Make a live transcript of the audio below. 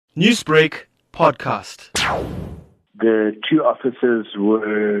Newsbreak podcast. The two officers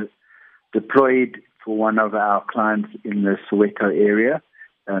were deployed for one of our clients in the Soweto area,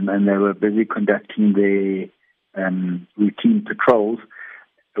 and they were busy conducting their routine patrols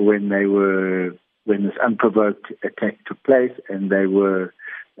when this unprovoked attack took place, and they were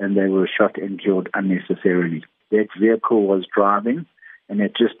shot and killed unnecessarily. That vehicle was driving and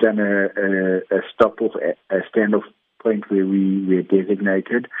had just done a standoff point where we were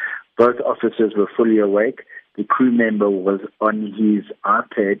designated. Both officers were fully awake. The crew member was on his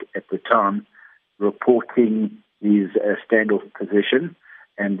iPad at the time, reporting his standoff position,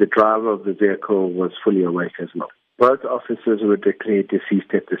 and the driver of the vehicle was fully awake as well. Both officers were declared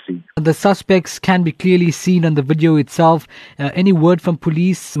deceased at the scene. The suspects can be clearly seen on the video itself. Any word from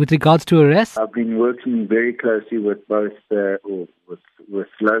police with regards to arrest? I've been working very closely with both with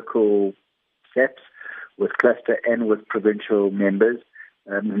local SAPs, with cluster and with provincial members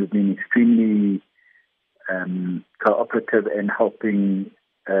who've been extremely cooperative and helping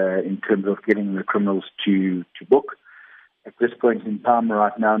in terms of getting the criminals to book. At this point in time,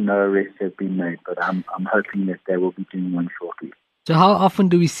 right now, no arrests have been made, but I'm hoping that they will be doing one shortly. So how often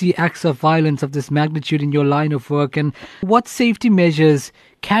do we see acts of violence of this magnitude in your line of work, and what safety measures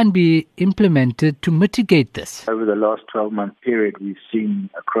can be implemented to mitigate this? Over the last 12-month period, we've seen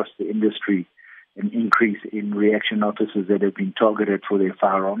across the industry an increase in reaction officers that have been targeted for their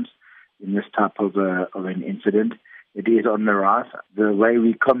firearms in this type of an incident. It is on the rise. The way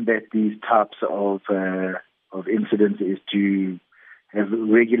we combat these types of incidents is to have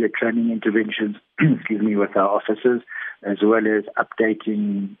regular training interventions with our officers, as well as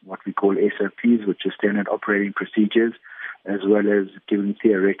updating what we call SOPs, which are standard operating procedures, as well as giving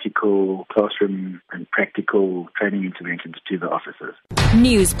theoretical, classroom and practical training interventions to the officers.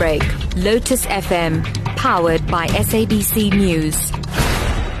 Newsbreak, Lotus FM, powered by SABC News.